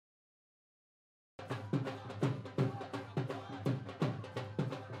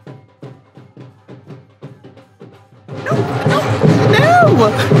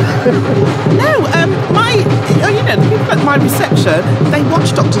The people at my reception, they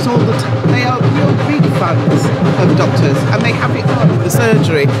watch Doctors all the time. They are real big fans of Doctors, and they have it on in the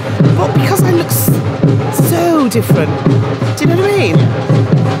surgery. But because I look so different, do you know what I mean?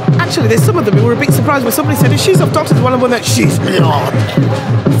 Actually, there's some of them who were a bit surprised when somebody said, if she's off Doctors, well, I'm that she's not.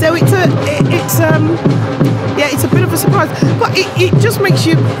 So it's a bit of a surprise, but it just makes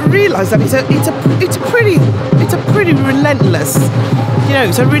you realise that it's a pretty relentless,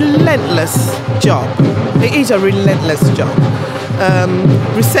 it's a relentless job. It is a relentless job.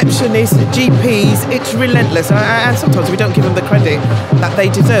 Receptionists, GPs, it's relentless, and sometimes we don't give them the credit that they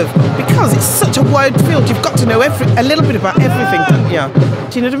deserve because it's such a wide field. You've got to know a little bit about everything, don't you?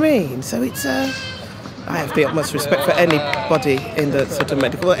 Do you know what I mean? So it's I have the utmost respect for anybody in the sort of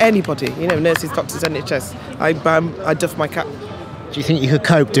medical, or anybody, nurses, doctors, NHS. I duff my cap. Do you think you could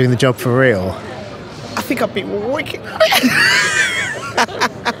cope doing the job for real? I think I'd be wicked.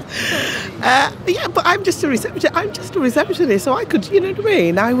 But I'm just a receptionist. So I could, you know what I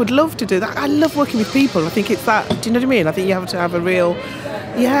mean? I would love to do that. I love working with people. I think it's that. Do you know what I mean? I think you have to have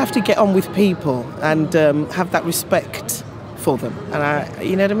you have to get on with people and have that respect for them. And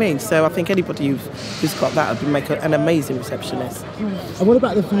you know what I mean? So I think anybody who's got that would make an amazing receptionist. And what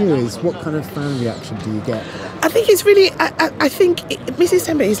about the viewers? What kind of fan reaction do you get? I think it's really, I think Mrs.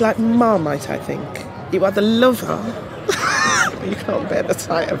 Tembe is like Marmite, I think. You either love her, you can't bear the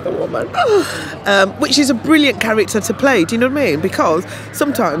sight of the woman, which is a brilliant character to play, do you know what I mean? Because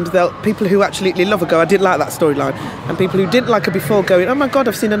sometimes people who actually love her go, I didn't like that storyline, and people who didn't like her before going, oh my God,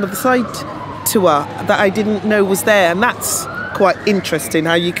 I've seen another side to her that I didn't know was there. And that's quite interesting,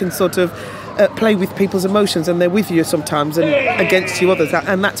 how you can sort of play with people's emotions, and they're with you sometimes and against you others,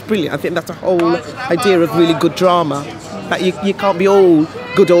 and that's brilliant. I think that's a whole idea of really good drama, that you can't be all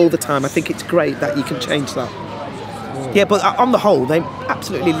good all the time. I think it's great that you can change that. Yeah, but on the whole, they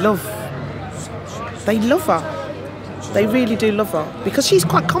absolutely love her. They really do love her because she's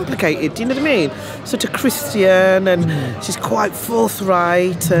quite complicated, do you know what I mean? Sort of Christian, and she's quite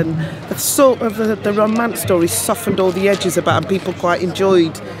forthright, and the sort of the romance story softened all the edges about, and people quite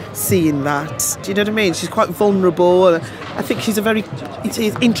enjoyed seeing that. Do you know what I mean? She's quite vulnerable. I think she's it's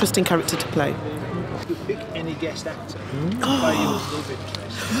an interesting character to play. You pick any guest actor.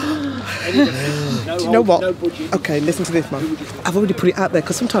 Do you know what? Okay, listen to this, man. I've already put it out there,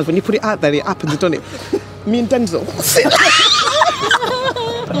 because sometimes when you put it out there, it happens, done it. Me and Denzel.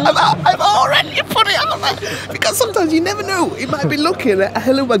 I've already put it out there, because sometimes you never know. It might be looking at a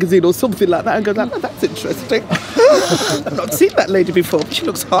Hello magazine or something like that and go, oh, that's interesting. I've not seen that lady before, but she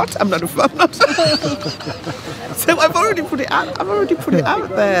looks hot. I'm not. So I've already put it out.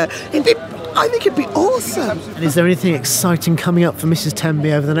 There. I think it'd be awesome. And is there anything exciting coming up for Mrs.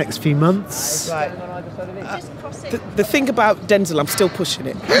 Tembe over the next few months? Right. The thing about Denzel, I'm still pushing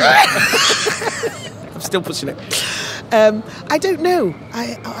it. I don't know.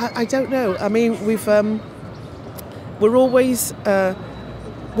 I don't know. I mean, we're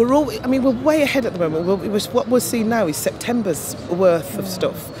way ahead at the moment. What we're seeing now is September's worth of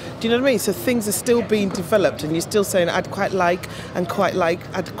stuff. Do you know what I mean? So things are still being developed, and you're still saying, I'd quite like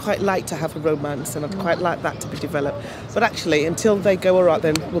to have a romance, and I'd quite like that to be developed. But actually, until they go, all right,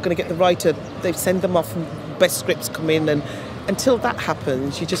 then we're going to get the writer. They send them off, and best scripts come in, and until that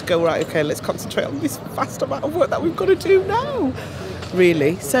happens, you just go, right, okay, let's concentrate on this vast amount of work that we've got to do now.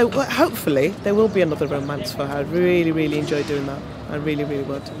 Really. So hopefully there will be another romance for her. I'd really, really enjoy doing that. I really, really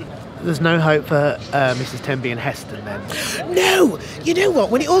would. There's no hope for Mrs. Tembe and Heston then? No! You know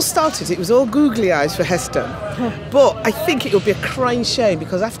what? When it all started, it was all googly eyes for Heston. But I think it would be a crying shame,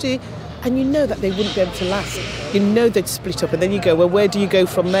 because and you know that they wouldn't be able to last. You know they'd split up, and then you go, well, where do you go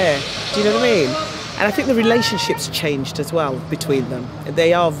from there? Do you know what I mean? And I think the relationship's changed as well between them.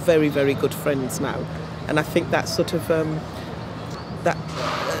 They are very, very good friends now. And I think that sort of... that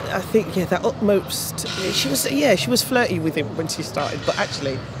utmost. She was flirty with him when she started, but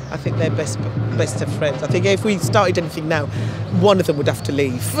actually, I think they're best of friends. I think if we started anything now, one of them would have to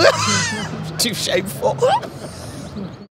leave. Too shameful.